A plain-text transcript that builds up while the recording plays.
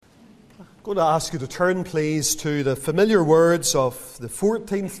I'm going to ask you to turn, please, to the familiar words of the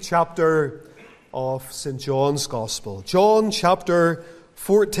 14th chapter of St. John's Gospel. John chapter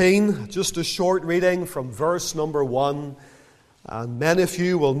 14, just a short reading from verse number 1. And many of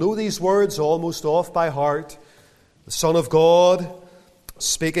you will know these words almost off by heart. The Son of God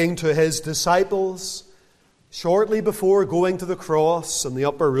speaking to his disciples shortly before going to the cross in the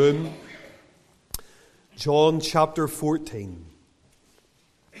upper room. John chapter 14.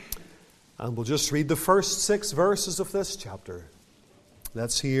 And we'll just read the first 6 verses of this chapter.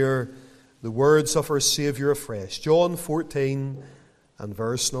 Let's hear the words of our Saviour afresh. John 14 and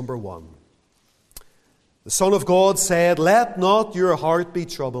verse number 1. The Son of God said, "Let not your heart be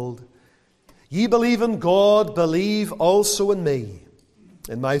troubled. Ye believe in God, believe also in me.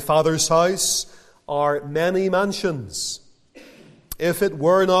 In my Father's house are many mansions. If it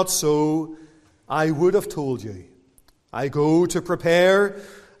were not so, I would have told you. I go to prepare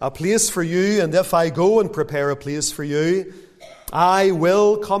a place for you, and if I go and prepare a place for you, I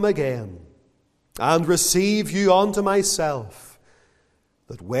will come again and receive you unto myself,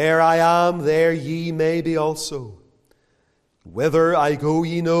 that where I am, there ye may be also. Whither I go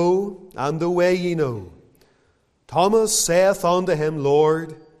ye know, and the way ye know." Thomas saith unto him,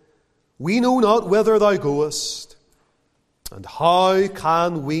 "Lord, we know not whither thou goest, and how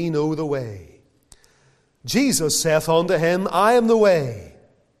can we know the way?" Jesus saith unto him, "I am the way,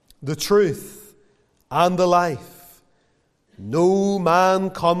 the truth, and the life. No man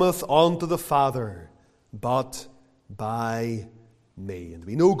cometh unto the Father but by me." And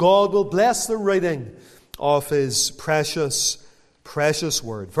we know God will bless the reading of his precious, precious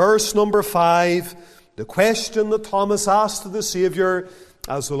word. Verse number 5, the question that Thomas asked to the Saviour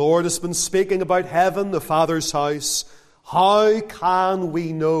as the Lord has been speaking about heaven, the Father's house. How can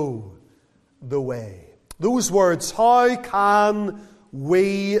we know the way? Those words, how can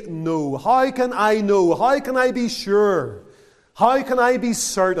we know? How can I know? How can I be sure? How can I be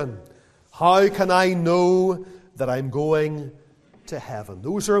certain? How can I know that I'm going to heaven?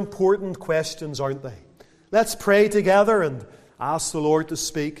 Those are important questions, aren't they? Let's pray together and ask the Lord to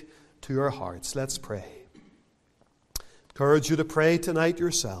speak to our hearts. Let's pray. Encourage you to pray tonight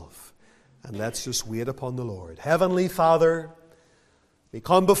yourself, and let's just wait upon the Lord. Heavenly Father, we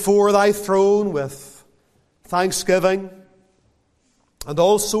come before thy throne with thanksgiving, and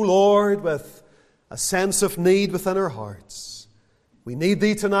also, Lord, with a sense of need within our hearts. We need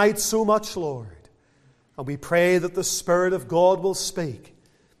thee tonight so much, Lord. And we pray that the Spirit of God will speak.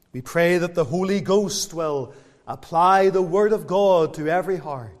 We pray that the Holy Ghost will apply the Word of God to every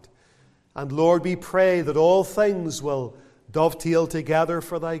heart. And Lord, we pray that all things will dovetail together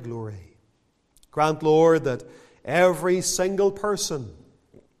for thy glory. Grant, Lord, that every single person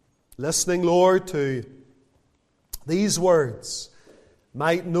listening, Lord, to these words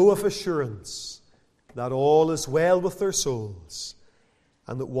might know of assurance that all is well with their souls,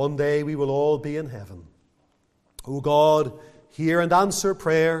 and that one day we will all be in heaven. O God, hear and answer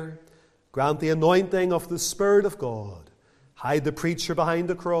prayer. Grant the anointing of the Spirit of God. Hide the preacher behind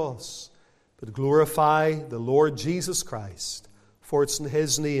the cross, but glorify the Lord Jesus Christ. For it's in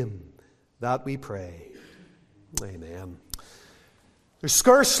his name that we pray. Amen. There's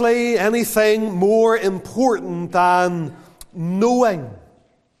scarcely anything more important than knowing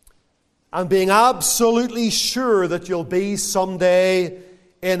and being absolutely sure that you'll be someday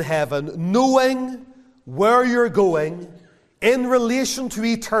in heaven. Knowing where you're going in relation to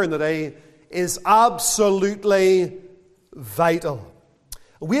eternity is absolutely vital.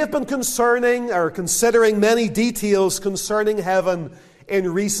 We have been considering many details concerning heaven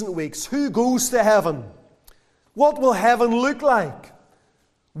in recent weeks. Who goes to heaven? What will heaven look like?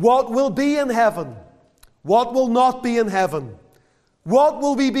 What will be in heaven? What will not be in heaven? What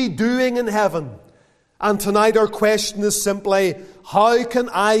will we be doing in heaven? And tonight our question is simply, how can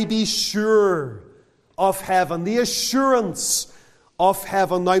I be sure of heaven? The assurance of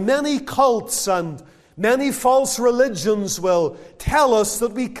heaven. Now, many cults and many false religions will tell us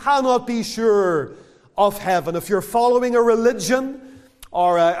that we cannot be sure of heaven. If you're following a religion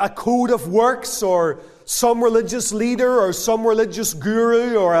or a code of works or some religious leader or some religious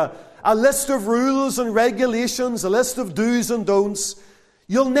guru or a list of rules and regulations, a list of do's and don'ts,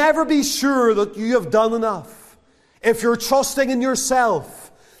 you'll never be sure that you have done enough. If you're trusting in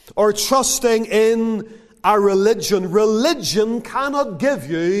yourself or trusting in a religion, religion cannot give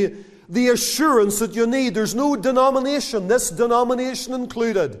you the assurance that you need. There's no denomination, this denomination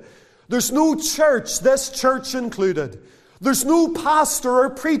included. There's no church, this church included. There's no pastor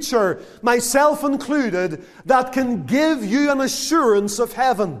or preacher, myself included, that can give you an assurance of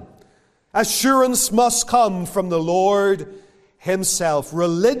heaven. Assurance must come from the Lord himself.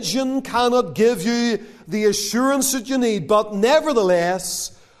 Religion cannot give you the assurance that you need, but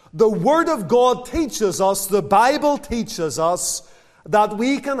nevertheless, the Word of God teaches us, the Bible teaches us, that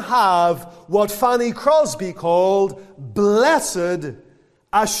we can have what Fanny Crosby called blessed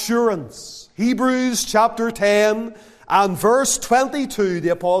assurance. Hebrews chapter 10 and verse 22, the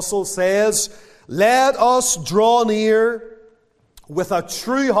apostle says, "Let us draw near with a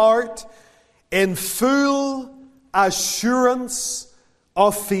true heart in full assurance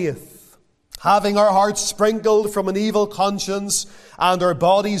of faith, having our hearts sprinkled from an evil conscience and our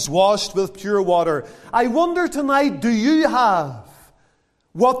bodies washed with pure water." I wonder tonight, do you have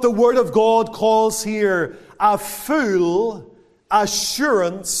what the Word of God calls here a full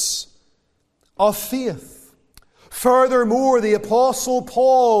assurance of faith? Furthermore, the Apostle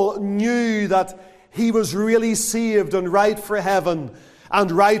Paul knew that he was really saved and right for heaven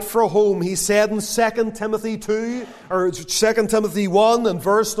and right for home. He said in 2 Timothy 1 and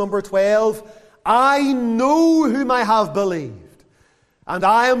verse number 12, "I know whom I have believed, and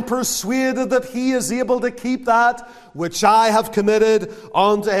I am persuaded that he is able to keep that which I have committed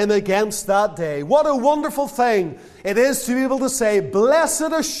unto him against that day." What a wonderful thing it is to be able to say,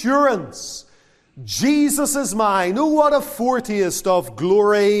 "Blessed assurance, Jesus is mine." Oh, what a foretaste of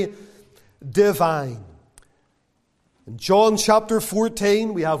glory divine. In John chapter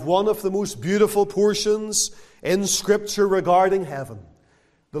 14, we have one of the most beautiful portions in Scripture regarding heaven.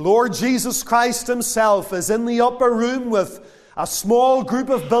 The Lord Jesus Christ himself is in the upper room with a small group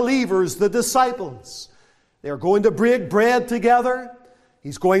of believers, the disciples. They are going to break bread together.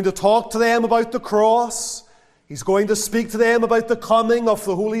 He's going to talk to them about the cross. He's going to speak to them about the coming of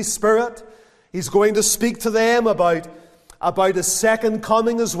the Holy Spirit. He's going to speak to them about his second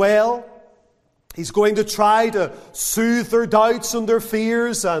coming as well. He's going to try to soothe their doubts and their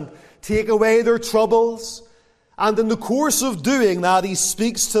fears and take away their troubles. And in the course of doing that, he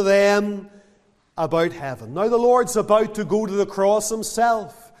speaks to them about heaven. Now the Lord's about to go to the cross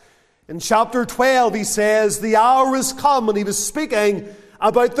himself. In chapter 12 he says, "The hour is come," and he was speaking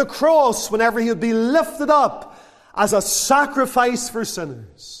about the cross whenever he would be lifted up as a sacrifice for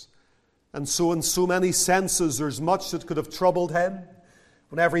sinners. And so in so many senses there's much that could have troubled him.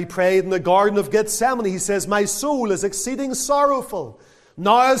 Whenever he prayed in the Garden of Gethsemane, he says, "My soul is exceeding sorrowful.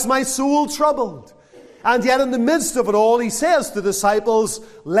 Now is my soul troubled." And yet in the midst of it all, he says to the disciples,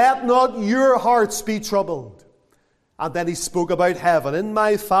 "Let not your hearts be troubled." And then he spoke about heaven. "In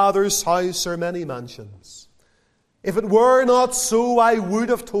my Father's house are many mansions. If it were not so, I would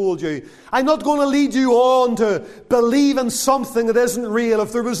have told you." I'm not going to lead you on to believe in something that isn't real.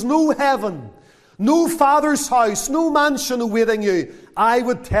 If there was no heaven, no Father's house, no mansion awaiting you, I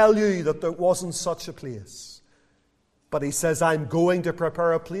would tell you that there wasn't such a place. But he says, "I'm going to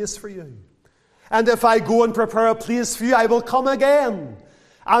prepare a place for you. And if I go and prepare a place for you, I will come again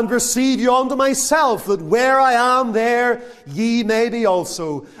and receive you unto myself, that where I am, there ye may be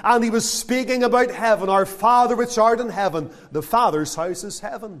also." And he was speaking about heaven. Our Father which art in heaven. The Father's house is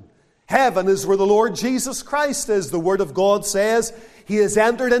heaven. Heaven is where the Lord Jesus Christ is. The Word of God says he has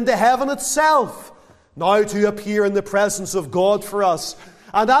entered into heaven itself, now to appear in the presence of God for us.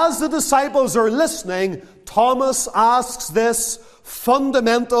 And as the disciples are listening, Thomas asks this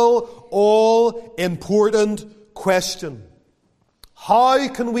fundamental, all-important question. How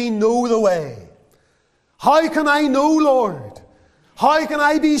can we know the way? How can I know, Lord? How can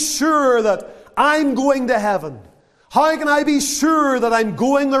I be sure that I'm going to heaven? How can I be sure that I'm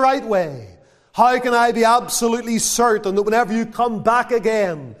going the right way? How can I be absolutely certain that whenever you come back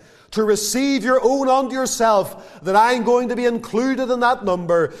again to receive your own unto yourself, that I'm going to be included in that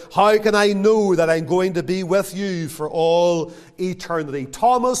number? How can I know that I'm going to be with you for all eternity?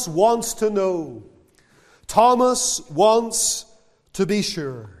 Thomas wants to know. Thomas wants to be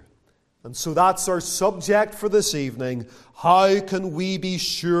sure. And so that's our subject for this evening. How can we be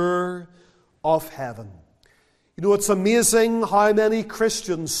sure of heaven? You know, it's amazing how many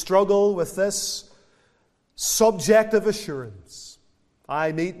Christians struggle with this subject of assurance.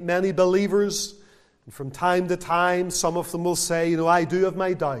 I meet many believers, and from time to time, some of them will say, you know, I do have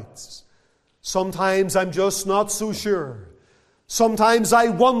my doubts. Sometimes I'm just not so sure. Sometimes I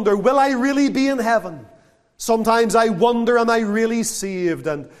wonder, will I really be in heaven? Sometimes I wonder, am I really saved?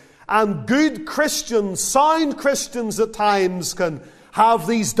 And good Christians, sound Christians at times can have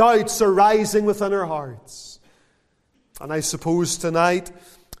these doubts arising within our hearts. And I suppose tonight,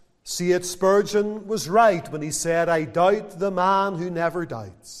 C.H. Spurgeon was right when he said, I doubt the man who never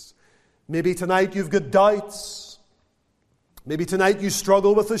doubts. Maybe tonight you've got doubts. Maybe tonight you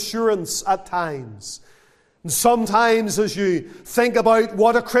struggle with assurance at times. And sometimes as you think about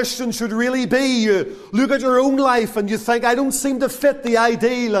what a Christian should really be, you look at your own life and you think, I don't seem to fit the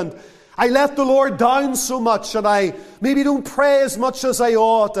ideal, and I let the Lord down so much, and I maybe don't pray as much as I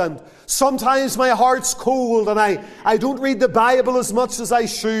ought, and sometimes my heart's cold, and I don't read the Bible as much as I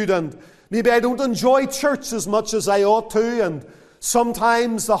should, and maybe I don't enjoy church as much as I ought to, and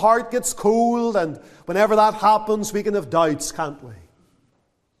sometimes the heart gets cold, and whenever that happens, we can have doubts, can't we?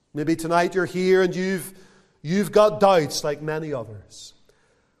 Maybe tonight you're here and you've got doubts like many others.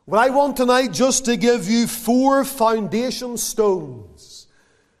 Well, I want tonight just to give you 4 foundation stones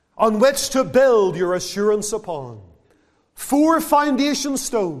on which to build your assurance upon. 4 foundation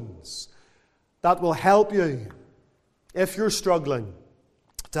stones that will help you, if you're struggling,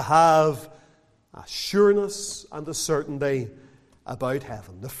 to have a sureness and a certainty about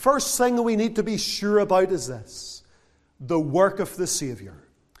heaven. The first thing that we need to be sure about is this: the work of the Savior.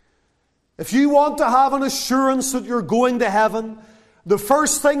 If you want to have an assurance that you're going to heaven, the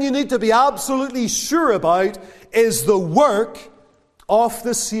first thing you need to be absolutely sure about is the work of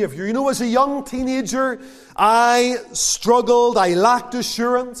the Savior. You know, as a young teenager, I struggled. I lacked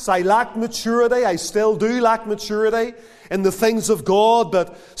assurance. I lacked maturity. I still do lack maturity in the things of God.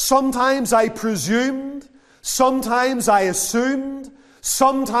 But sometimes I presumed. Sometimes I assumed.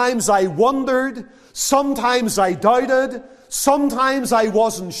 Sometimes I wondered. Sometimes I doubted. Sometimes I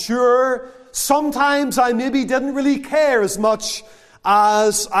wasn't sure. Sometimes I maybe didn't really care as much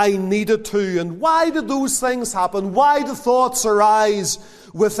as I needed to. And why did those things happen? Why do thoughts arise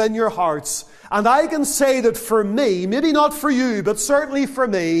within your hearts? And I can say that for me, maybe not for you, but certainly for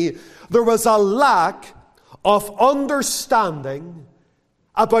me, there was a lack of understanding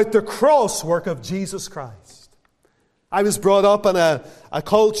about the cross work of Jesus Christ. I was brought up in a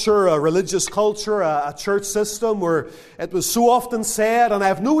culture, a religious culture, a church system where it was so often said, and I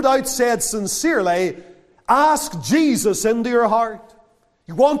have no doubt said sincerely, ask Jesus into your heart.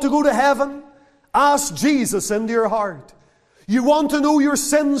 You want to go to heaven? Ask Jesus into your heart. You want to know your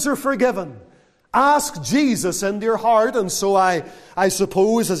sins are forgiven? Ask Jesus into your heart. And so I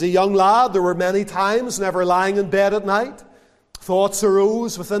suppose as a young lad, there were many times, never lying in bed at night, thoughts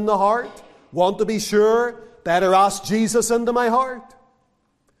arose within the heart. Want to be sure? Better ask Jesus into my heart.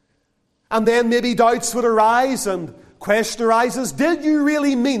 And then maybe doubts would arise and question arises. Did you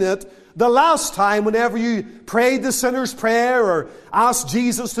really mean it the last time whenever you prayed the sinner's prayer or asked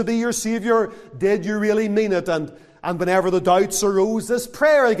Jesus to be your Savior? Did you really mean it? And whenever the doubts arose, this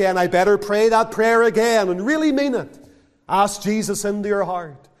prayer again, I better pray that prayer again and really mean it. Ask Jesus into your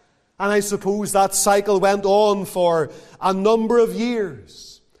heart. And I suppose that cycle went on for a number of years.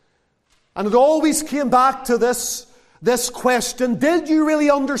 And it always came back to this question: did you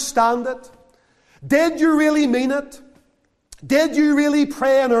really understand it? Did you really mean it? Did you really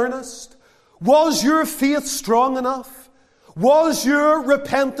pray in earnest? Was your faith strong enough? Was your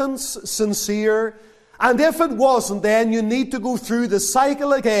repentance sincere? And if it wasn't, then you need to go through the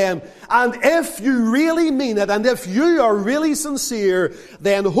cycle again. And if you really mean it, and if you are really sincere,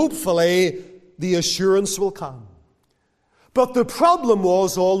 then hopefully the assurance will come. But the problem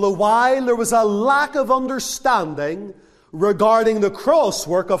was, all the while, there was a lack of understanding regarding the cross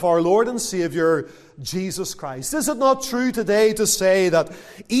work of our Lord and Savior, Jesus Christ. Is it not true today to say that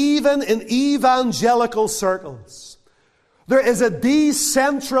even in evangelical circles, there is a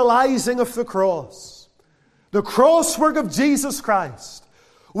decentralizing of the cross? The cross work of Jesus Christ,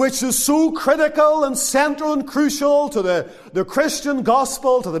 which is so critical and central and crucial to the Christian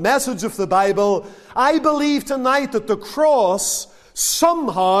gospel, to the message of the Bible. I believe tonight that the cross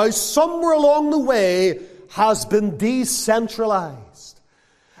somehow, somewhere along the way, has been decentralized.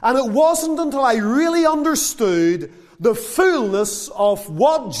 And it wasn't until I really understood the fullness of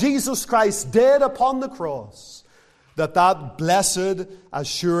what Jesus Christ did upon the cross that blessed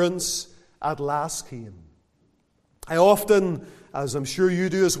assurance at last came. I often, as I'm sure you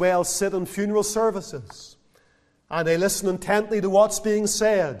do as well, sit in funeral services and I listen intently to what's being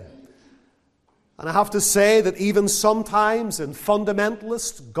said. And I have to say that even sometimes in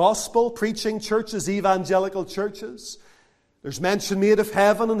fundamentalist, gospel-preaching churches, evangelical churches, there's mention made of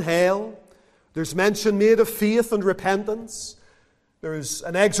heaven and hell. There's mention made of faith and repentance. There's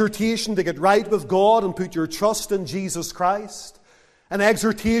an exhortation to get right with God and put your trust in Jesus Christ. An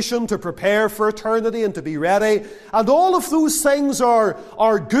exhortation to prepare for eternity and to be ready. And all of those things are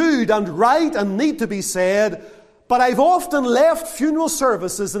good and right and need to be said. But I've often left funeral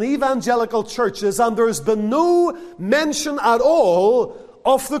services in evangelical churches and there's been no mention at all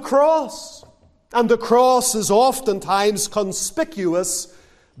of the cross. And the cross is oftentimes conspicuous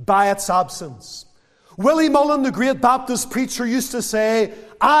by its absence. Willie Mullen, the great Baptist preacher, used to say,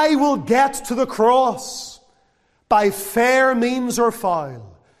 I will get to the cross. by fair means or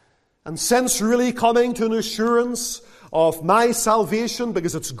foul. And since really coming to an assurance of my salvation,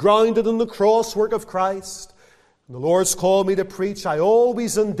 because it's grounded in the cross work of Christ, and the Lord's called me to preach, I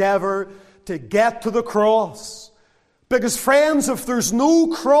always endeavor to get to the cross. Because friends, if there's no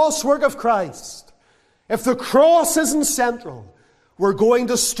cross work of Christ, if the cross isn't central, we're going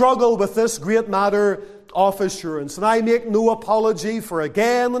to struggle with this great matter of assurance. And I make no apology for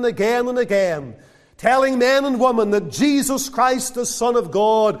again and again and again telling men and women that Jesus Christ, the Son of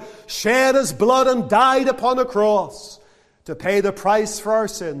God, shed His blood and died upon a cross to pay the price for our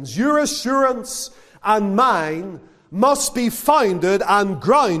sins. Your assurance and mine must be founded and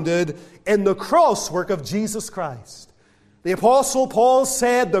grounded in the cross work of Jesus Christ. The Apostle Paul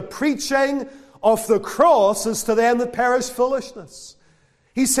said, the preaching of the cross is to them that perish foolishness.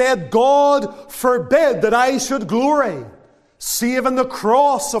 He said, God forbid that I should glory, save in the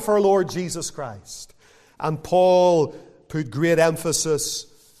cross of our Lord Jesus Christ. And Paul put great emphasis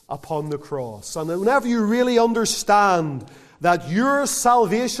upon the cross. And whenever you really understand that your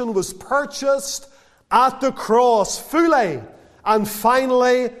salvation was purchased at the cross fully and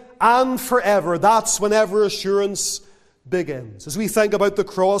finally and forever, that's whenever assurance begins. As we think about the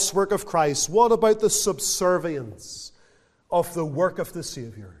cross work of Christ, what about the subservience of the work of the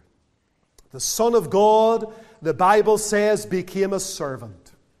Savior? The Son of God, the Bible says, became a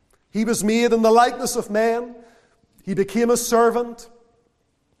servant. He was made in the likeness of man. He became a servant.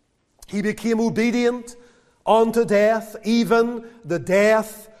 He became obedient unto death, even the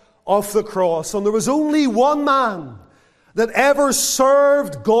death of the cross. And there was only one man that ever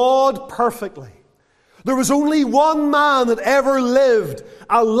served God perfectly. There was only one man that ever lived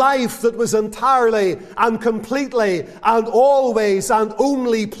a life that was entirely and completely and always and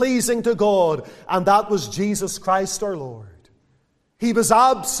only pleasing to God, and that was Jesus Christ our Lord. He was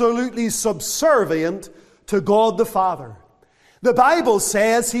absolutely subservient to God the Father. The Bible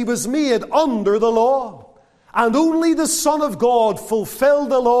says He was made under the law, and only the Son of God fulfilled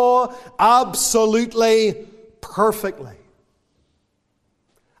the law absolutely perfectly.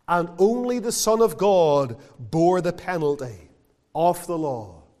 And only the Son of God bore the penalty of the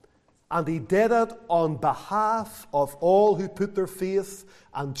law. And He did it on behalf of all who put their faith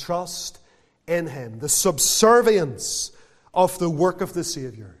and trust in Him. The subservience of the work of the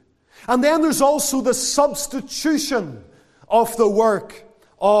Savior. And then there's also the substitution of the work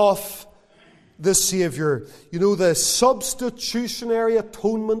of the Savior. You know, the substitutionary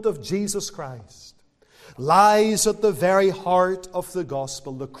atonement of Jesus Christ lies at the very heart of the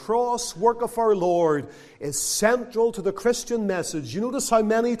gospel. The cross work of our Lord is central to the Christian message. You notice how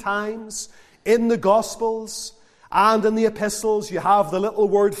many times in the Gospels and in the epistles you have the little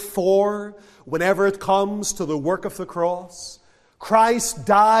word "for" whenever it comes to the work of the cross. Christ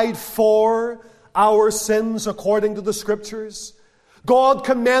died for our sins according to the Scriptures. God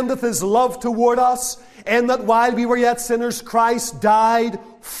commendeth His love toward us in that while we were yet sinners, Christ died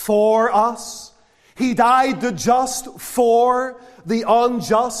for us. He died the just for the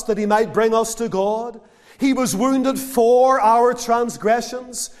unjust, that He might bring us to God. He was wounded for our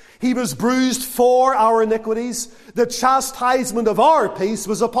transgressions. He was bruised for our iniquities. The chastisement of our peace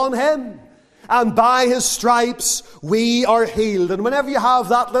was upon Him, and by His stripes we are healed. And whenever you have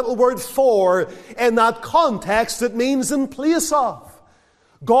that little word "for" in that context, it means in place of.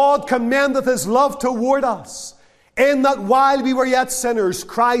 God commendeth His love toward us in that while we were yet sinners,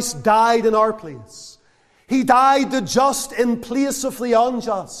 Christ died in our place. He died the just in place of the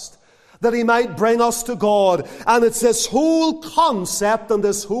unjust, that He might bring us to God. And it's this whole concept and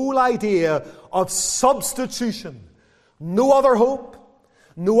this whole idea of substitution. No other hope,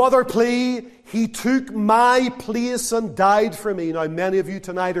 no other plea. He took my place and died for me. Now, many of you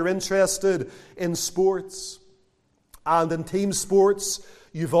tonight are interested in sports. And in team sports,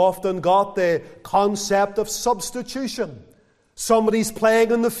 you've often got the concept of substitution. Somebody's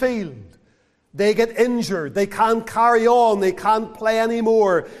playing in the field. They get injured. They can't carry on. They can't play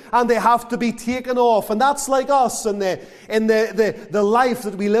anymore. And they have to be taken off. And that's like us in the life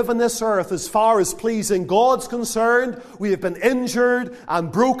that we live on this earth. As far as pleasing God's concerned, we have been injured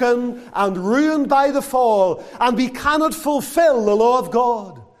and broken and ruined by the fall. And we cannot fulfill the law of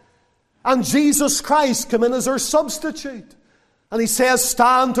God. And Jesus Christ came in as our substitute. And He says,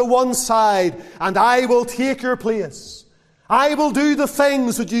 stand to one side and I will take your place. I will do the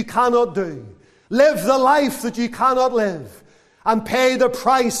things that you cannot do. Live the life that you cannot live. And pay the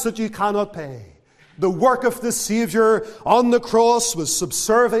price that you cannot pay. The work of the Savior on the cross was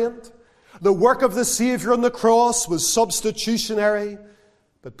subservient. The work of the Savior on the cross was substitutionary.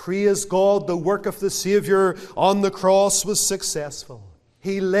 But praise God, the work of the Savior on the cross was successful.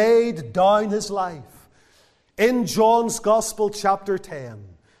 He laid down His life In John's Gospel, chapter 10,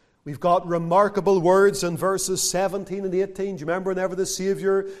 we've got remarkable words in verses 17 and 18. Do you remember whenever the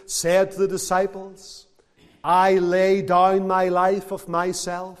Savior said to the disciples, I lay down my life of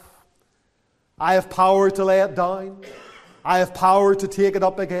myself. I have power to lay it down. I have power to take it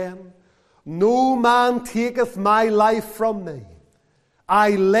up again. No man taketh my life from me.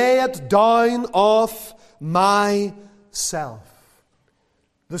 I lay it down of myself.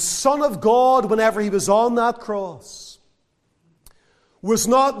 The Son of God, whenever he was on that cross, was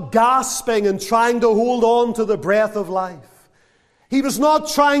not gasping and trying to hold on to the breath of life. He was not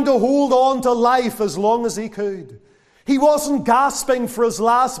trying to hold on to life as long as he could. He wasn't gasping for his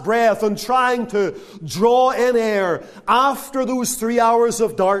last breath and trying to draw in air after those 3 hours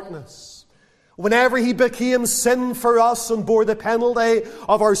of darkness. Whenever he became sin for us and bore the penalty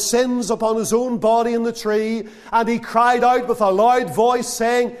of our sins upon his own body in the tree, and he cried out with a loud voice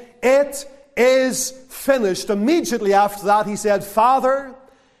saying, it is finished. Immediately after that he said, Father,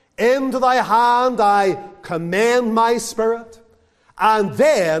 into thy hand I commend my spirit. And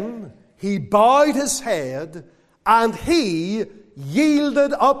then he bowed his head and he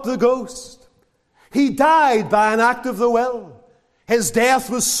yielded up the ghost. He died by an act of the will. His death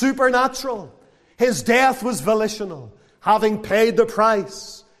was supernatural. His death was volitional. Having paid the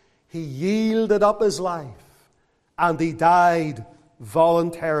price, he yielded up his life and he died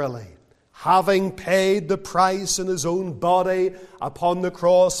voluntarily. Having paid the price in his own body upon the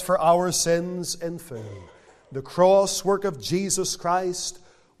cross for our sins in full. The cross work of Jesus Christ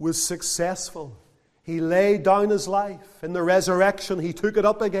was successful. He laid down his life. In the resurrection, he took it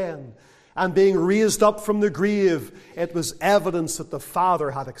up again. And being raised up from the grave, it was evidence that the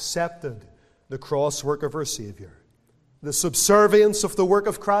Father had accepted the cross work of our Savior. The subservience of the work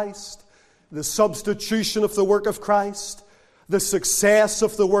of Christ, the substitution of the work of Christ, the success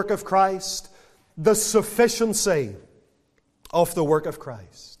of the work of Christ, the sufficiency of the work of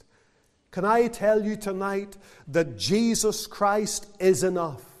Christ. Can I tell you tonight that Jesus Christ is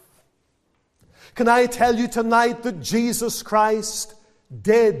enough? Can I tell you tonight that Jesus Christ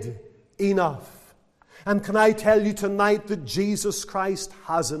did enough? And can I tell you tonight that Jesus Christ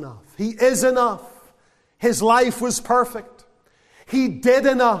has enough? He is enough. His life was perfect. He did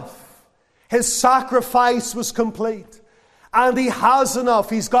enough. His sacrifice was complete. And he has enough.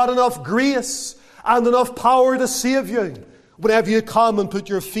 He's got enough grace and enough power to save you whenever you come and put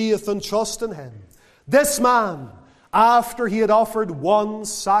your faith and trust in him. This man, after he had offered one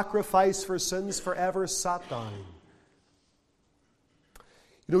sacrifice for sins forever, sat down.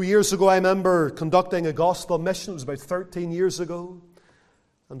 You know, years ago I remember conducting a gospel mission. It was about 13 years ago.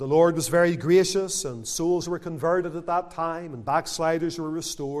 And the Lord was very gracious, and souls were converted at that time, and backsliders were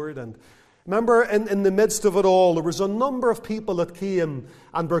restored. And remember, in the midst of it all, there was a number of people that came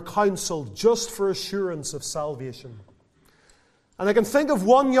and were counseled just for assurance of salvation. And I can think of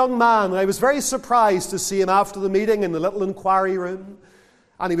one young man, and I was very surprised to see him after the meeting in the little inquiry room.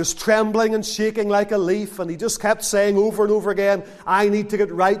 And he was trembling and shaking like a leaf, and he just kept saying over and over again, I need to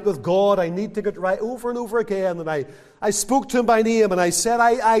get right with God, I need to get right, over and over again. And I spoke to him by name, and I said,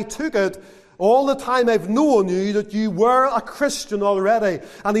 I took it all the time I've known you that you were a Christian already.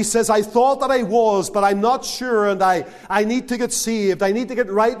 And he says, I thought that I was, but I'm not sure, and I need to get saved, I need to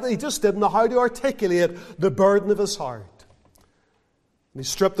get right. He just didn't know how to articulate the burden of his heart. And he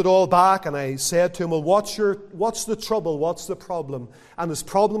stripped it all back, and I said to him, well, what's the trouble? What's the problem? And his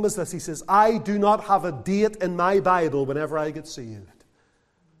problem is this. He says, I do not have a date in my Bible whenever I get saved.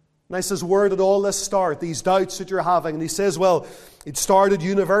 And I says, where did all this start, these doubts that you're having? And he says, well, it started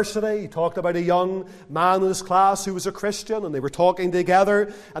university. He talked about a young man in his class who was a Christian, and they were talking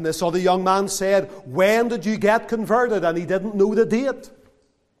together, and this other young man said, when did you get converted? And he didn't know the date.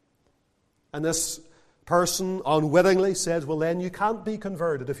 And this person unwittingly said, well, then you can't be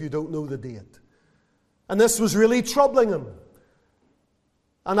converted if you don't know the date. And this was really troubling him.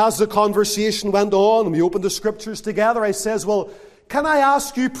 And as the conversation went on and we opened the scriptures together, I says, well, can I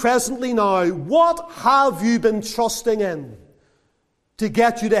ask you presently now, what have you been trusting in to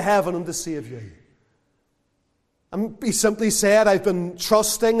get you to heaven and to save you? And he simply said, I've been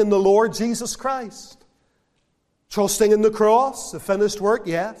trusting in the Lord Jesus Christ. Trusting in the cross, the finished work,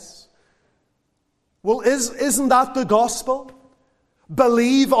 yes. Well, isn't that the gospel?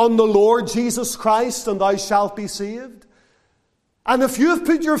 Believe on the Lord Jesus Christ and thou shalt be saved. And if you've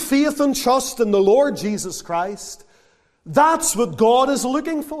put your faith and trust in the Lord Jesus Christ, that's what God is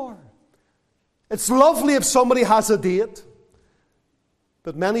looking for. It's lovely if somebody has a date,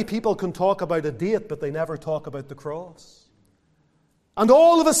 but many people can talk about a date, but they never talk about the cross. And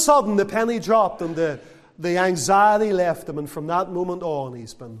all of a sudden the penny dropped and the anxiety left him, and from that moment on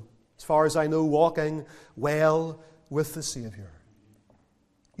he's been as far as I know, walking well with the Savior.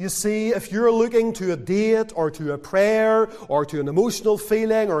 You see, if you're looking to a date or to a prayer or to an emotional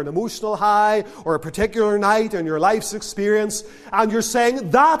feeling or an emotional high or a particular night in your life's experience, and you're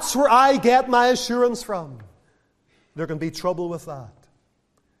saying, that's where I get my assurance from, there can be trouble with that.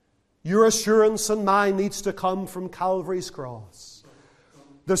 Your assurance and mine needs to come from Calvary's cross.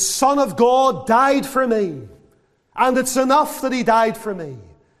 The Son of God died for me, and it's enough that He died for me.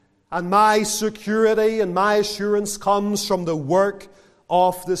 And my security and my assurance comes from the work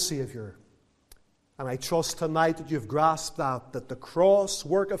of the Savior. And I trust tonight that you've grasped that the cross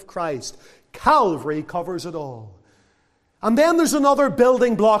work of Christ, Calvary, covers it all. And then there's another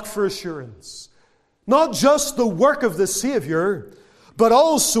building block for assurance. Not just the work of the Savior, but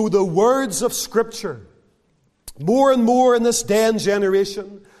also the words of Scripture. More and more in this day and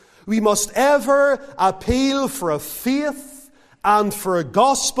generation, we must ever appeal for a faith and for a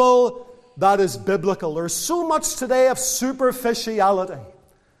gospel that is biblical. There's so much today of superficiality.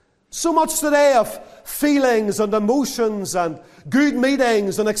 So much today of feelings and emotions and good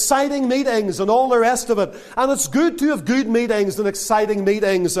meetings and exciting meetings and all the rest of it. And it's good to have good meetings and exciting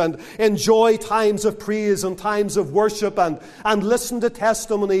meetings and enjoy times of praise and times of worship and listen to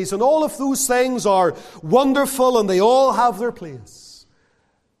testimonies. And all of those things are wonderful and they all have their place.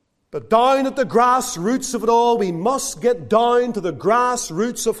 But down at the grassroots of it all, we must get down to the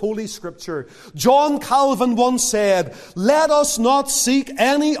grassroots of Holy Scripture. John Calvin once said, "Let us not seek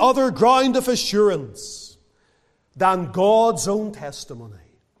any other ground of assurance than God's own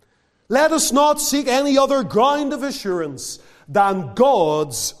testimony." Let us not seek any other ground of assurance than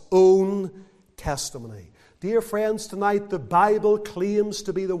God's own testimony. Dear friends, tonight the Bible claims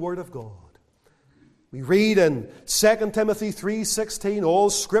to be the Word of God. We read in 2 Timothy 3:16, "All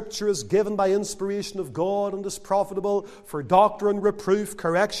Scripture is given by inspiration of God and is profitable for doctrine, reproof,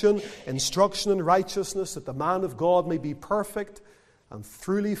 correction, instruction in righteousness, that the man of God may be perfect and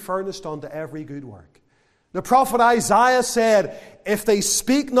truly furnished unto every good work." The prophet Isaiah said, if they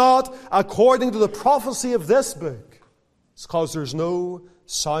speak not according to the prophecy of this book, it's because there's no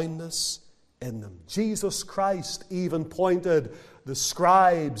soundness in them. Jesus Christ even pointed the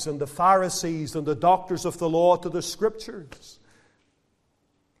scribes and the Pharisees and the doctors of the law to the Scriptures.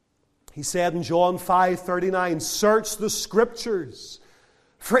 He said in John 5:39, "Search the Scriptures,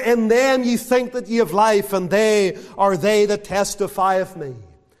 for in them ye think that ye have life, and they are they that testify of me."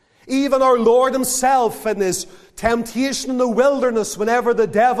 Even our Lord Himself in His temptation in the wilderness, whenever the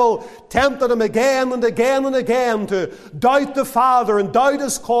devil tempted Him again and again and again to doubt the Father and doubt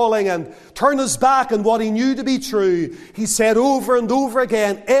His calling and turn His back on what He knew to be true, He said over and over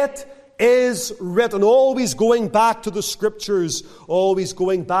again, "It is written," always going back to the Scriptures, always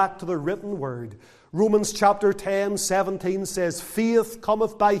going back to the written Word. Romans chapter 10:17 says, "Faith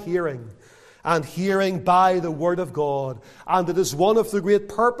cometh by hearing, and hearing by the Word of God." And it is one of the great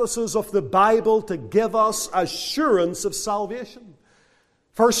purposes of the Bible to give us assurance of salvation.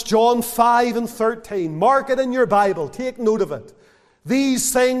 1 John 5:13. Mark it in your Bible. Take note of it.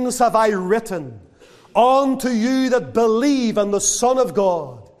 "These things have I written unto you that believe in the Son of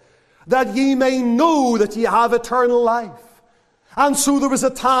God, that ye may know that ye have eternal life." And so there was a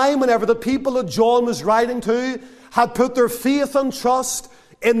time whenever the people that John was writing to had put their faith and trust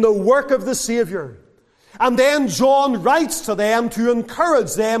in the work of the Savior. And then John writes to them to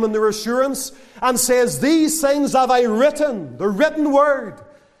encourage them in their assurance and says, "These things have I written." The written Word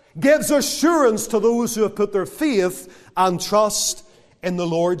gives assurance to those who have put their faith and trust in the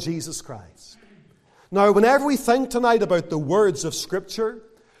Lord Jesus Christ. Now, whenever we think tonight about the words of Scripture,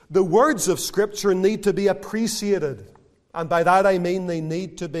 the words of Scripture need to be appreciated. And by that I mean they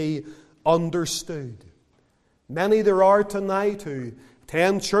need to be understood. Many there are tonight who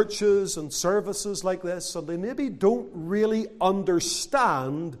attend churches and services like this, and they maybe don't really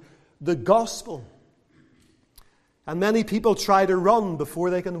understand the gospel. And many people try to run before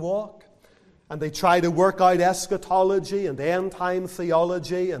they can walk. And they try to work out eschatology and end-time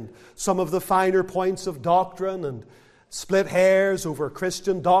theology and some of the finer points of doctrine and split hairs over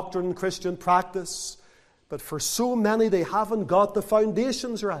Christian doctrine and Christian practice. But for so many, they haven't got the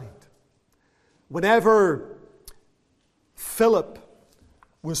foundations right. Whenever Philip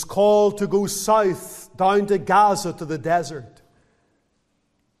was called to go south down to Gaza, to the desert,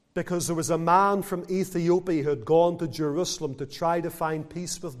 because there was a man from Ethiopia who had gone to Jerusalem to try to find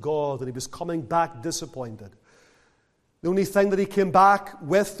peace with God, and he was coming back disappointed. The only thing that he came back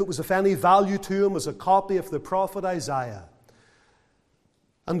with that was of any value to him was a copy of the prophet Isaiah.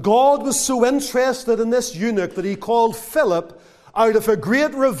 And God was so interested in this eunuch that He called Philip out of a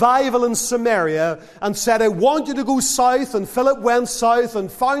great revival in Samaria and said, I want you to go south. And Philip went south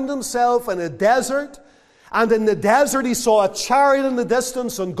and found himself in a desert. And in the desert he saw a chariot in the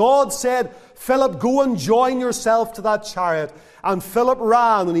distance. And God said, Philip, go and join yourself to that chariot. And Philip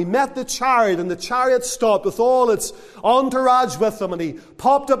ran and he met the chariot, and the chariot stopped with all its entourage with him. And he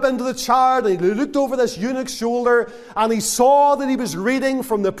popped up into the chariot and he looked over this eunuch's shoulder and he saw that he was reading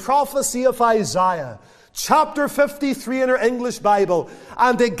from the prophecy of Isaiah, chapter 53 in our English Bible.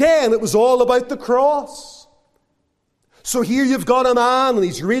 And again, it was all about the cross. So here you've got a man and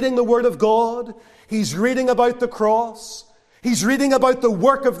he's reading the Word of God. He's reading about the cross. He's reading about the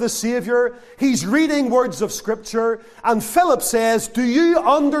work of the Savior. He's reading words of Scripture. And Philip says, do you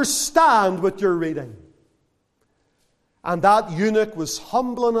understand what you're reading? And that eunuch was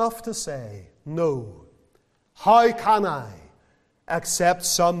humble enough to say, no. How can I, except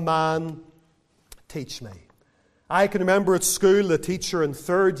some man teach me? I can remember at school, the teacher in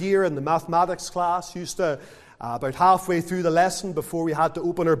third year in the mathematics class used to, about halfway through the lesson, before we had to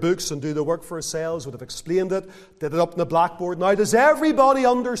open our books and do the work for ourselves, would have explained it, did it up on the blackboard. Now, does everybody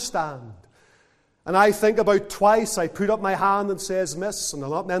understand? And I think about twice I put up my hand and says, Miss, and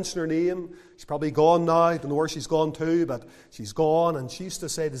I'll not mention her name. She's probably gone now. I don't know where she's gone to, but she's gone. And she used to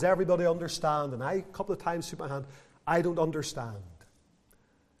say, does everybody understand? And I, a couple of times, put my hand, I don't understand.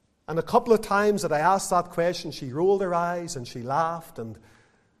 And a couple of times that I asked that question, she rolled her eyes and she laughed. And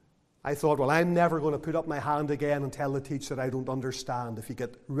I thought, well, I'm never going to put up my hand again and tell the teacher that I don't understand if you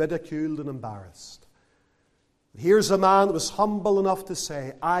get ridiculed and embarrassed. Here's a man that was humble enough to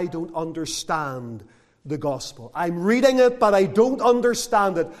say, I don't understand the gospel. I'm reading it, but I don't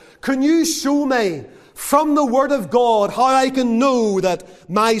understand it. Can you show me from the Word of God how I can know that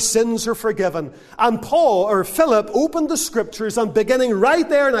my sins are forgiven? And Philip opened the Scriptures and beginning right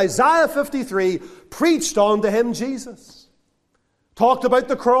there in Isaiah 53, preached on to him Jesus. Talked about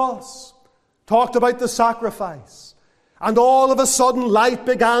the cross. Talked about the sacrifice. And all of a sudden light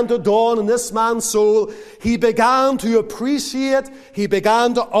began to dawn in this man's soul. He began to appreciate, he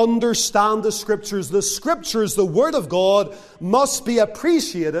began to understand the Scriptures. The Scriptures, the Word of God, must be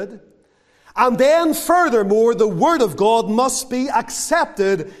appreciated. And then furthermore, the Word of God must be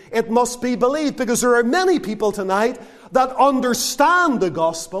accepted. It must be believed. Because there are many people tonight that understand the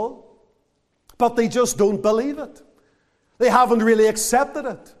gospel, but they just don't believe it. They haven't really accepted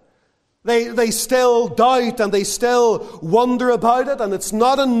it. They still doubt and they still wonder about it. And it's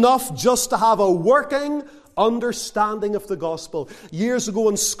not enough just to have a working understanding of the gospel. Years ago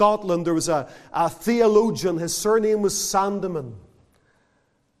in Scotland, there was a theologian. His surname was Sandeman.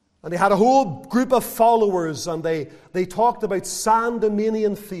 And he had a whole group of followers, and they talked about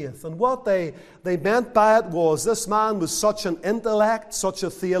Sandemanian faith. And what they meant by it was this man was such an intellect, such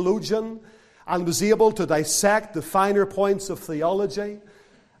a theologian, and was able to dissect the finer points of theology.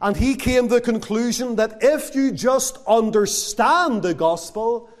 And he came to the conclusion that if you just understand the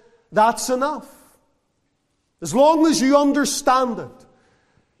gospel, that's enough. As long as you understand it.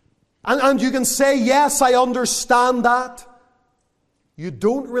 And you can say, yes, I understand that. You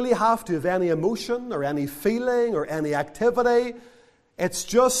don't really have to have any emotion or any feeling or any activity. It's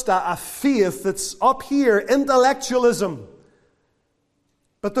just a faith that's up here, intellectualism.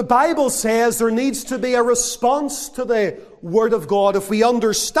 But the Bible says there needs to be a response to the Word of God. If we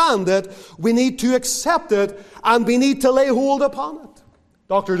understand it, we need to accept it, and we need to lay hold upon it.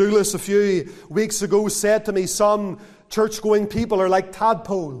 Dr. Douglas a few weeks ago said to me, some church-going people are like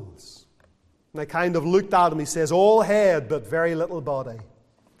tadpoles. And I kind of looked at him. He says, all head but very little body.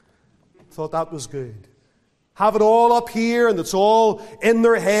 Thought that was good. Have it all up here and it's all in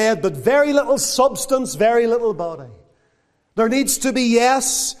their head, but very little substance, very little body. There needs to be,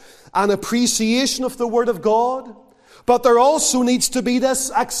 yes, an appreciation of the Word of God, but there also needs to be this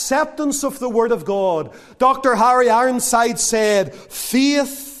acceptance of the Word of God. Dr. Harry Ironside said,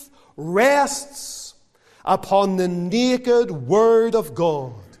 faith rests upon the naked Word of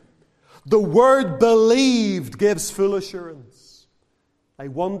God. The word believed gives full assurance. I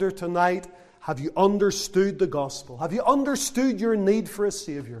wonder tonight, have you understood the gospel? Have you understood your need for a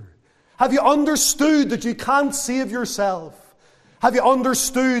Savior? Have you understood that you can't save yourself? Have you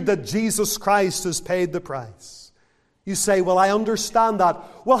understood that Jesus Christ has paid the price? You say, well, I understand that.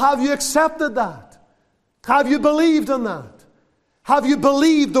 Well, have you accepted that? Have you believed in that? Have you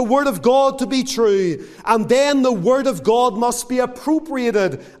believed the Word of God to be true? And then the Word of God must be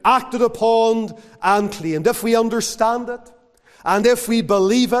appropriated, acted upon, and claimed. If we understand it, and if we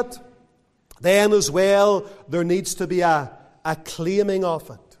believe it, then as well there needs to be a claiming of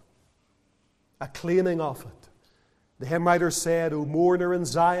it. A claiming of it. The hymn writer said, O mourner in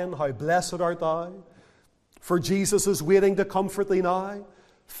Zion, how blessed art thou. For Jesus is waiting to comfort thee now.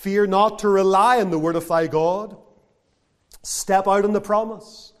 Fear not to rely on the word of thy God. Step out on the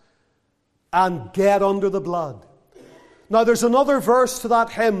promise and get under the blood. Now there's another verse to that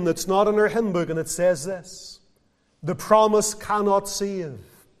hymn that's not in our hymn book, and it says this: the promise cannot save,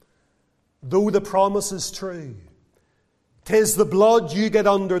 though the promise is true. 'Tis the blood you get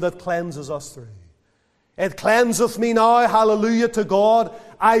under that cleanses us through. It cleanseth me now, hallelujah to God.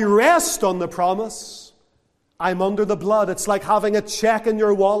 I rest on the promise. I'm under the blood. It's like having a check in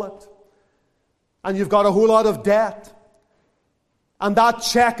your wallet, and you've got a whole lot of debt. And that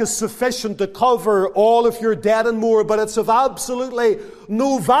check is sufficient to cover all of your debt and more, but it's of absolutely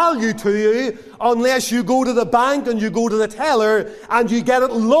no value to you unless you go to the bank and you go to the teller and you get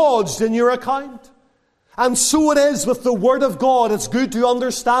it lodged in your account. And so it is with the Word of God. It's good to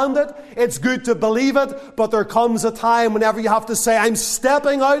understand it. It's good to believe it. But there comes a time whenever you have to say, I'm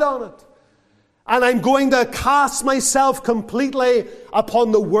stepping out on it. And I'm going to cast myself completely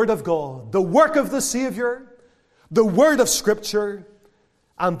upon the Word of God. The work of the Savior, the Word of Scripture,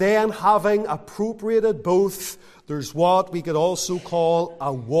 and then having appropriated both, there's what we could also call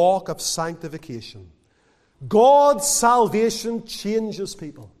a walk of sanctification. God's salvation changes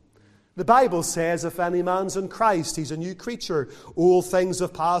people. The Bible says, if any man's in Christ, he's a new creature. All things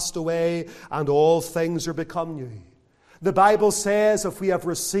have passed away, and all things are become new. The Bible says, if we have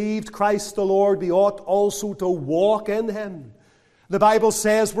received Christ the Lord, we ought also to walk in Him. The Bible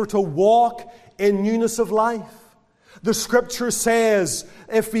says we're to walk in newness of life. The Scripture says,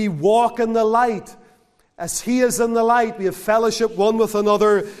 if we walk in the light, as He is in the light, we have fellowship one with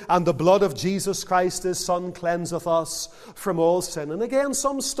another, and the blood of Jesus Christ, His Son, cleanseth us from all sin. And again,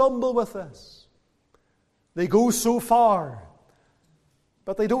 some stumble with this. They go so far,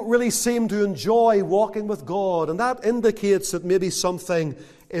 but they don't really seem to enjoy walking with God, and that indicates that maybe something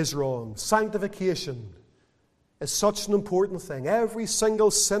is wrong. Sanctification is such an important thing. Every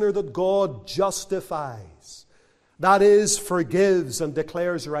single sinner that God justifies, that is, forgives and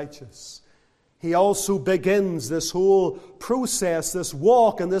declares righteous, He also begins this whole process, this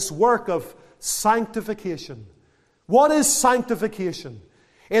walk and this work of sanctification. What is sanctification?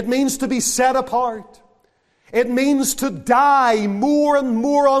 It means to be set apart. It means to die more and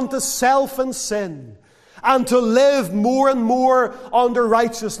more unto self and sin, and to live more and more under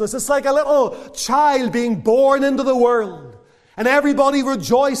righteousness. It's like a little child being born into the world. And everybody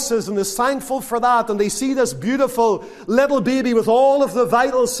rejoices and is thankful for that. And they see this beautiful little baby with all of the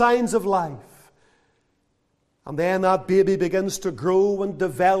vital signs of life. And then that baby begins to grow and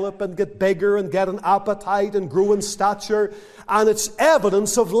develop and get bigger and get an appetite and grow in stature. And it's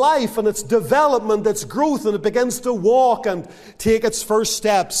evidence of life and its development, its growth, and it begins to walk and take its first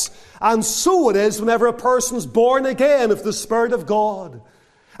steps. And so it is whenever a person's born again of the Spirit of God.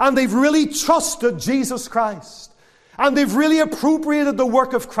 And they've really trusted Jesus Christ. And they've really appropriated the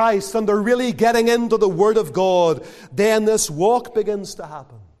work of Christ, and they're really getting into the Word of God. Then this walk begins to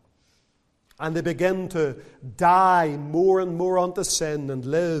happen. And they begin to die more and more unto sin and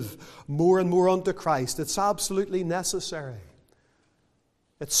live more and more unto Christ. It's absolutely necessary.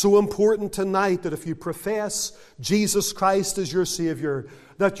 It's so important tonight that if you profess Jesus Christ as your Savior,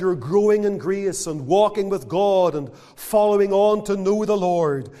 that you're growing in grace and walking with God and following on to know the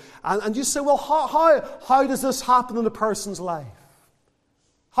Lord. And you say, well, how does this happen in a person's life?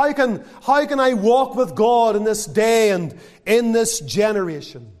 How can I walk with God in this day and in this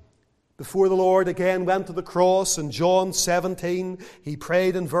generation? Before the Lord again went to the cross in John 17, He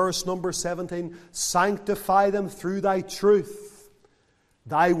prayed in verse number 17, sanctify them through Thy truth.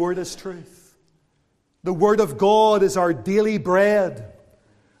 Thy word is truth. The Word of God is our daily bread.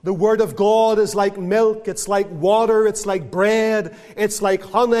 The Word of God is like milk, it's like water, it's like bread, it's like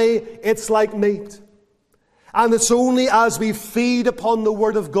honey, it's like meat. And it's only as we feed upon the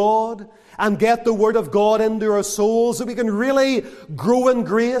Word of God and get the Word of God into our souls that we can really grow in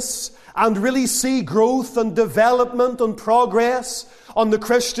grace and really see growth and development and progress on the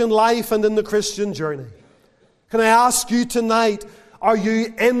Christian life and in the Christian journey. Can I ask you tonight, are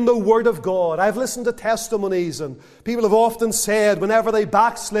you in the Word of God? I've listened to testimonies, and people have often said whenever they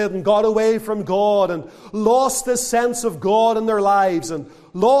backslid and got away from God and lost this sense of God in their lives and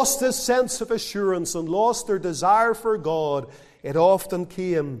lost this sense of assurance and lost their desire for God, it often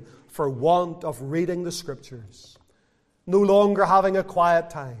came for want of reading the Scriptures. No longer having a quiet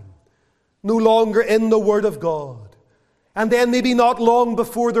time. No longer in the Word of God. And then maybe not long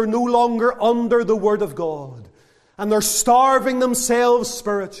before they're no longer under the Word of God. And they're starving themselves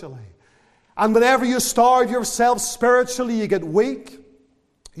spiritually. And whenever you starve yourself spiritually, you get weak,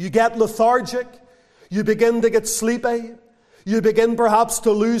 you get lethargic, you begin to get sleepy, you begin perhaps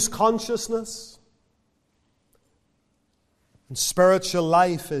to lose consciousness. and spiritual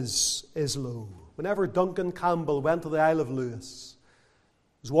life is low. Whenever Duncan Campbell went to the Isle of Lewis,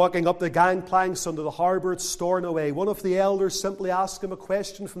 he was walking up the gangplanks under the harbour at Stornoway, one of the elders simply asked him a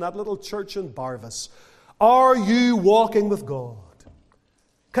question from that little church in Barvis. Are you walking with God?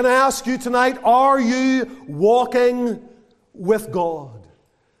 Can I ask you tonight, are you walking with God?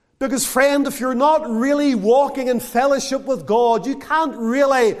 Because friend, if you're not really walking in fellowship with God, you can't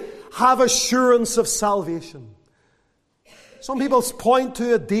really have assurance of salvation. Some people point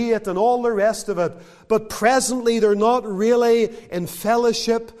to a date and all the rest of it, but presently they're not really in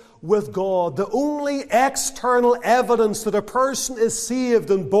fellowship with God. The only external evidence that a person is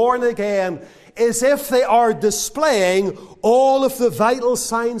saved and born again is if they are displaying all of the vital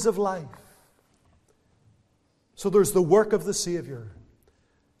signs of life. So there's the work of the Savior.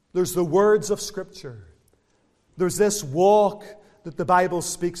 There's the words of Scripture. There's this walk that the Bible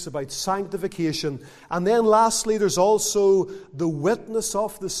speaks about, sanctification. And then lastly, there's also the witness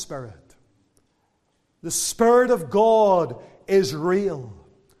of the Spirit. The Spirit of God is real.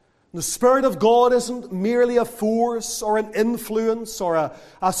 The Spirit of God isn't merely a force or an influence or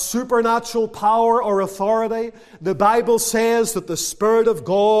a supernatural power or authority. The Bible says that the Spirit of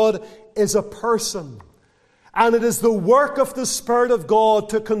God is a person. And it is the work of the Spirit of God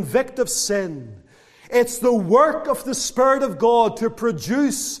to convict of sin. It's the work of the Spirit of God to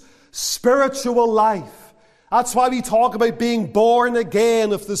produce spiritual life. That's why we talk about being born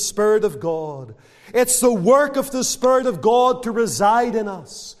again of the Spirit of God. It's the work of the Spirit of God to reside in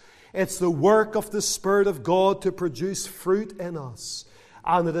us. It's the work of the Spirit of God to produce fruit in us.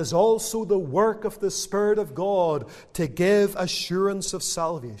 And it is also the work of the Spirit of God to give assurance of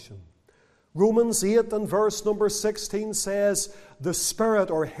salvation. Romans 8 and verse number 16 says, the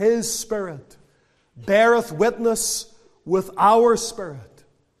Spirit or His Spirit beareth witness with our spirit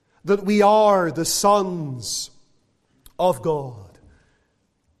that we are the sons of God.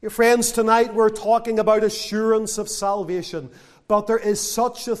 Your friends, tonight we're talking about assurance of salvation, but there is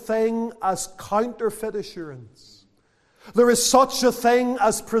such a thing as counterfeit assurance. There is such a thing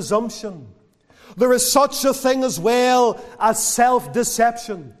as presumption. There is such a thing as well as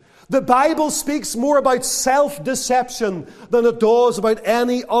self-deception. The Bible speaks more about self-deception than it does about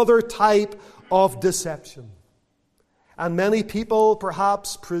any other type of deception. And many people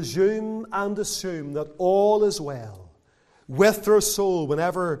perhaps presume and assume that all is well with their soul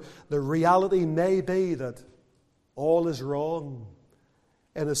whenever the reality may be that all is wrong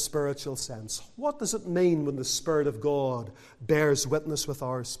in a spiritual sense. What does it mean when the Spirit of God bears witness with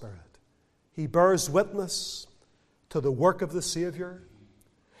our spirit? He bears witness to the work of the Savior.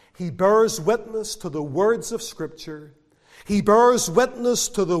 He bears witness to the words of Scripture. He bears witness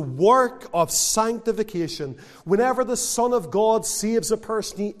to the work of sanctification. Whenever the Son of God saves a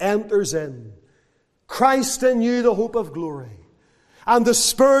person, He enters in. Christ in you, the hope of glory. And the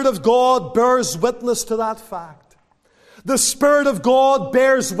Spirit of God bears witness to that fact. The Spirit of God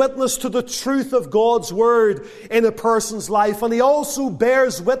bears witness to the truth of God's Word in a person's life. And He also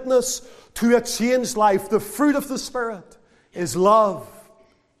bears witness to a changed life. The fruit of the Spirit is love,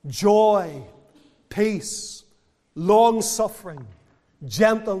 joy, peace, long-suffering,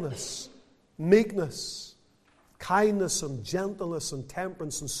 gentleness, meekness, kindness and gentleness and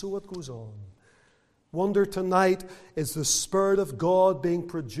temperance, and so it goes on. Wonder tonight, is the Spirit of God being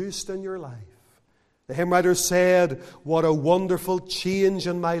produced in your life? The hymn writer said, what a wonderful change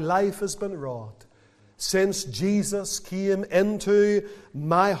in my life has been wrought. Since Jesus came into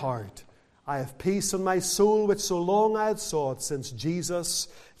my heart, I have peace in my soul which so long I had sought, since Jesus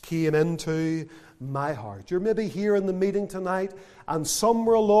came into my heart. You're maybe here in the meeting tonight, and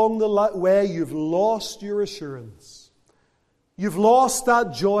somewhere along the way you've lost your assurance. You've lost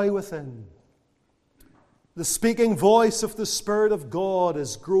that joy within. The speaking voice of the Spirit of God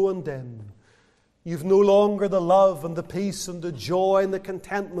is growing dim. You've no longer the love and the peace and the joy and the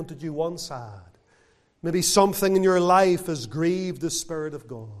contentment that you once had. Maybe something in your life has grieved the Spirit of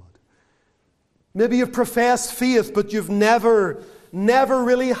God. Maybe you've professed faith, but you've never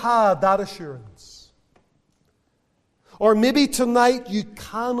really had that assurance. Or maybe tonight you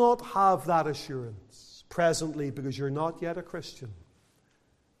cannot have that assurance presently because you're not yet a Christian.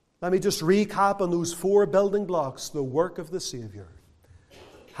 Let me just recap on those 4 building blocks: the work of the Savior.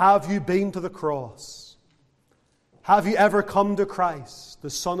 Have you been to the cross? Have you ever come to Christ, the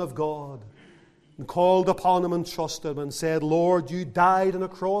Son of God, and called upon Him and trusted Him and said, Lord, you died on a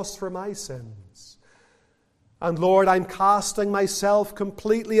cross for my sins. And Lord, I'm casting myself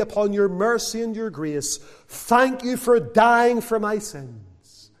completely upon your mercy and your grace. Thank you for dying for my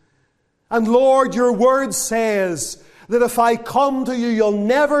sins. And Lord, your word says that if I come to you, you'll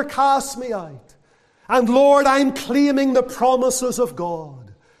never cast me out. And Lord, I'm claiming the promises of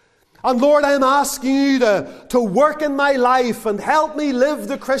God. And Lord, I'm asking you to work in my life and help me live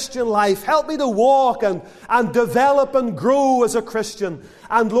the Christian life. Help me to walk and develop and grow as a Christian.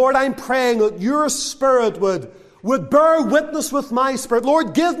 And Lord, I'm praying that your Spirit would bear witness with my spirit.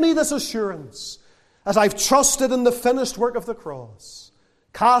 Lord, give me this assurance as I've trusted in the finished work of the cross.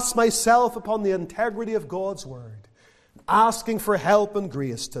 Cast myself upon the integrity of God's Word, asking for help and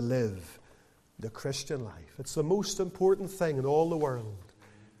grace to live the Christian life. It's the most important thing in all the world,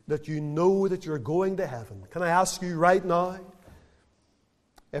 that you know that you're going to heaven. Can I ask you right now,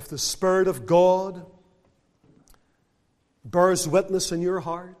 if the Spirit of God bears witness in your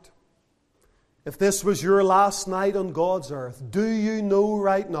heart, if this was your last night on God's earth, do you know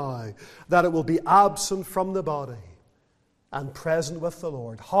right now that it will be absent from the body and present with the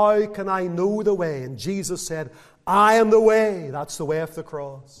Lord? How can I know the way? And Jesus said, I am the way. That's the way of the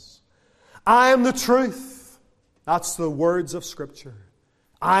cross. I am the truth. That's the words of Scripture.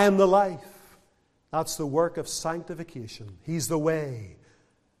 I am the life. That's the work of sanctification. He's the way.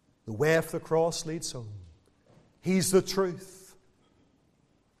 The way of the cross leads home. He's the truth,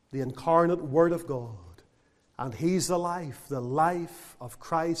 the incarnate Word of God. And He's the life of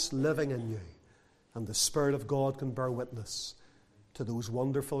Christ living in you. And the Spirit of God can bear witness to those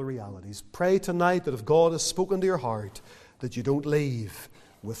wonderful realities. Pray tonight that if God has spoken to your heart, that you don't leave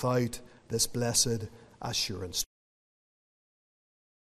without this blessed assurance.